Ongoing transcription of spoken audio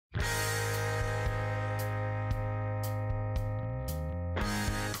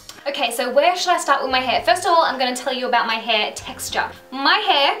Okay, so where should I start with my hair? First of all, I'm going to tell you about my hair texture. My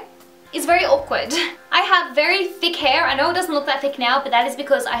hair is very awkward. I have very thick hair. I know it doesn't look that thick now, but that is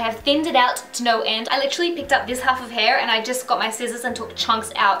because I have thinned it out to no end. I literally picked up this half of hair and I just got my scissors and took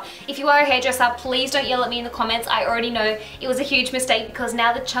chunks out. If you are a hairdresser, please don't yell at me in the comments. I already know it was a huge mistake because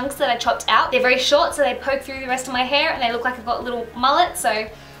now the chunks that I chopped out, they're very short, so they poke through the rest of my hair and they look like I've got a little mullet, so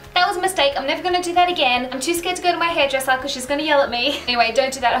that was a mistake. I'm never going to do that again. I'm too scared to go to my hairdresser because she's going to yell at me. Anyway,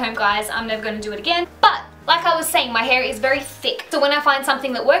 don't do that at home, guys. I'm never going to do it again. But like I was saying, my hair is very thick. So when I find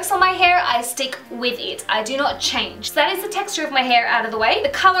something that works on my hair, I stick with it. I do not change. So that is the texture of my hair out of the way. The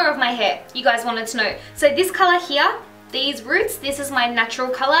color of my hair, you guys wanted to know. So this color here, these roots, this is my natural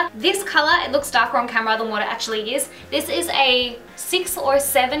color. This color, it looks darker on camera than what it actually is. This is a 6 or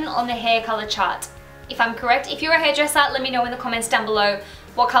 7 on the hair color chart, if I'm correct. If you're a hairdresser, let me know in the comments down below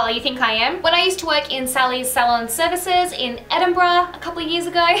what color you think I am. When I used to work in Sally's Salon Services in Edinburgh a couple of years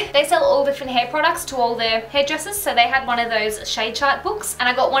ago, they sell all different hair products to all their hairdressers, so they had one of those shade chart books, and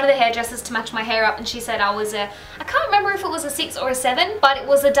I got one of the hairdressers to match my hair up, and she said I was a, I can't remember if it was a 6 or a 7, but it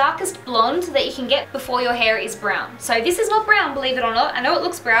was the darkest blonde that you can get before your hair is brown. So this is not brown, believe it or not. I know it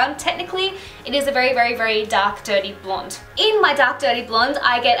looks brown. Technically, it is a very, very, very dark, dirty blonde. In my dark, dirty blonde,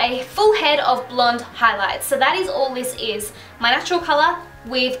 I get a full head of blonde highlights. So that is all this is. My natural color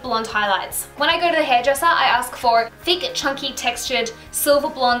with blonde highlights. When I go to the hairdresser, I ask for thick, chunky, textured, silver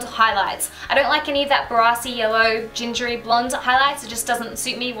blonde highlights. I don't like any of that brassy, yellow, gingery blonde highlights. It just doesn't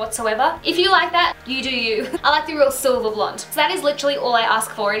suit me whatsoever. If you like that, you do you. I like the real silver blonde. So that is literally all I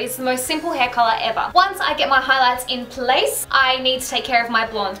ask for. It is the most simple hair color ever. Once I get my highlights in place, I need to take care of my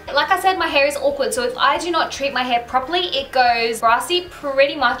blonde. Like I said, my hair is awkward, so if I do not treat my hair properly, it goes brassy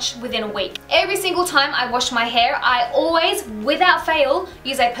pretty much within a week. Every single time I wash my hair, I always, without fail,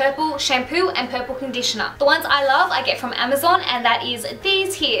 use a purple shampoo and purple conditioner. The ones I love I get from Amazon, and that is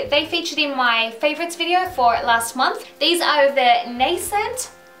these here. They featured in my favorites video for last month. These are the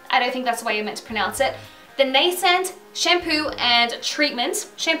Nascent, I don't think that's the way you're meant to pronounce it, the Nascent shampoo and treatment,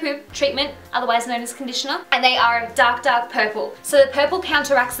 otherwise known as conditioner, and they are dark, dark purple. So the purple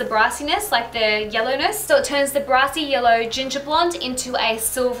counteracts the brassiness, like the yellowness, so it turns the brassy yellow ginger blonde into a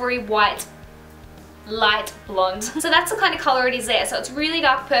silvery white light blonde. So that's the kind of color it is there. So it's really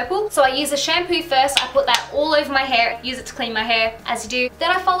dark purple. So I use a shampoo first. I put that all over my hair, use it to clean my hair as you do. Then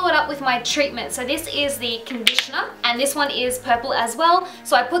I follow it up with my treatment. So this is the conditioner, and this one is purple as well.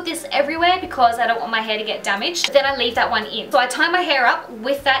 So I put this everywhere because I don't want my hair to get damaged. Then I leave that one in. So I tie my hair up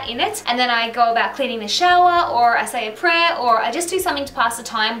with that in it, and then I go about cleaning the shower, or I say a prayer, or I just do something to pass the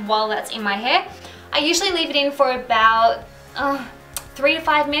time while that's in my hair. I usually leave it in for about 3 to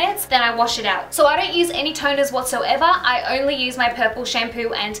 5 minutes, then I wash it out. So I don't use any toners whatsoever. I only use my purple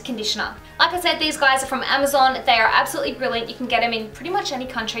shampoo and conditioner. Like I said, these guys are from Amazon. They are absolutely brilliant. You can get them in pretty much any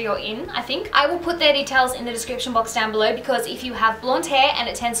country you're in, I think. I will put their details in the description box down below, because if you have blonde hair and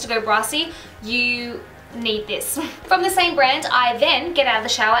it tends to go brassy, you need this. From the same brand, I then get out of the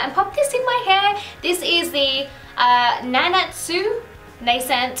shower and pop this in my hair. This is the Nanatsu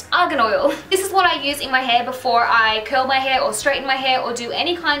Nascent Argan Oil. This is what I use in my hair before I curl my hair or straighten my hair or do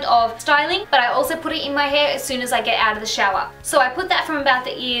any kind of styling, but I also put it in my hair as soon as I get out of the shower. So I put that from about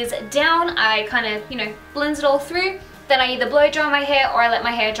the ears down. I kind of, you know, blends it all through. Then I either blow dry my hair or I let my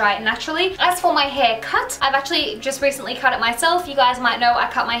hair dry naturally. As for my hair cut, I've actually just recently cut it myself. You guys might know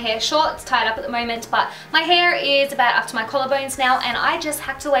I cut my hair short. It's tied up at the moment, but my hair is about up to my collarbones now, and I just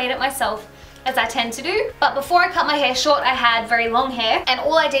hacked away at it myself, as I tend to do. But before I cut my hair short, I had very long hair, and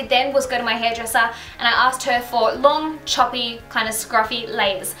all I did then was go to my hairdresser and I asked her for long, choppy, kind of scruffy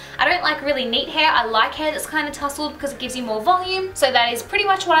layers. I don't like really neat hair. I like hair that's kind of tousled because it gives you more volume. So that is pretty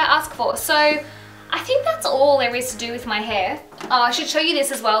much what I ask for. So I think that's all there is to do with my hair. Oh, I should show you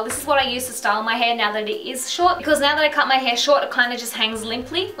this as well. This is what I use to style my hair now that it is short, because now that I cut my hair short, it kind of just hangs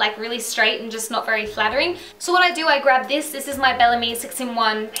limply, like really straight and just not very flattering. So what I do, I grab this. This is my Bellami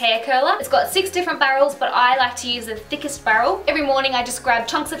 6-in-1 hair curler. It's got 6 different barrels, but I like to use the thickest barrel. Every morning I just grab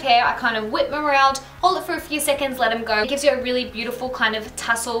chunks of hair, I kind of whip them around, hold it for a few seconds, let them go. It gives you a really beautiful kind of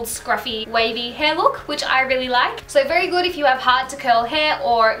tousled, scruffy, wavy hair look, which I really like. So very good if you have hard to curl hair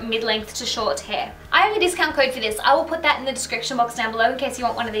or mid-length to short hair. I have a discount code for this. I will put that in the description box down below in case you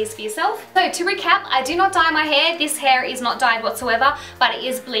want one of these for yourself. So to recap, I do not dye my hair. This hair is not dyed whatsoever, but it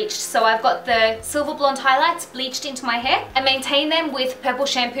is bleached. So I've got the silver blonde highlights bleached into my hair. I maintain them with purple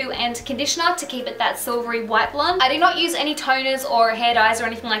shampoo and conditioner to keep it that silvery white blonde. I do not use any toners or hair dyes or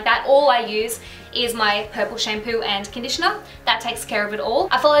anything like that. All I use is my purple shampoo and conditioner. That takes care of it all.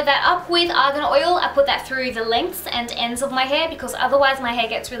 I follow that up with argan oil. I put that through the lengths and ends of my hair because otherwise my hair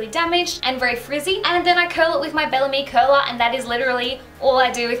gets really damaged and very frizzy. And then I curl it with my Bellami curler, and that is literally all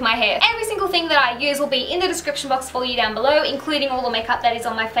I do with my hair. Every single thing that I use will be in the description box for you down below, including all the makeup that is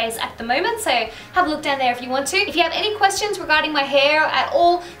on my face at the moment, so have a look down there if you want to. If you have any questions regarding my hair at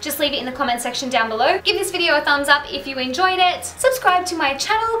all, just leave it in the comment section down below. Give this video a thumbs up if you enjoyed it. Subscribe to my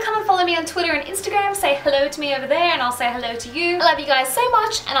channel, come and follow me on Twitter and Instagram, say hello to me over there and I'll say hello to you. I love you guys so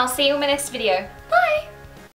much and I'll see you in my next video. Bye!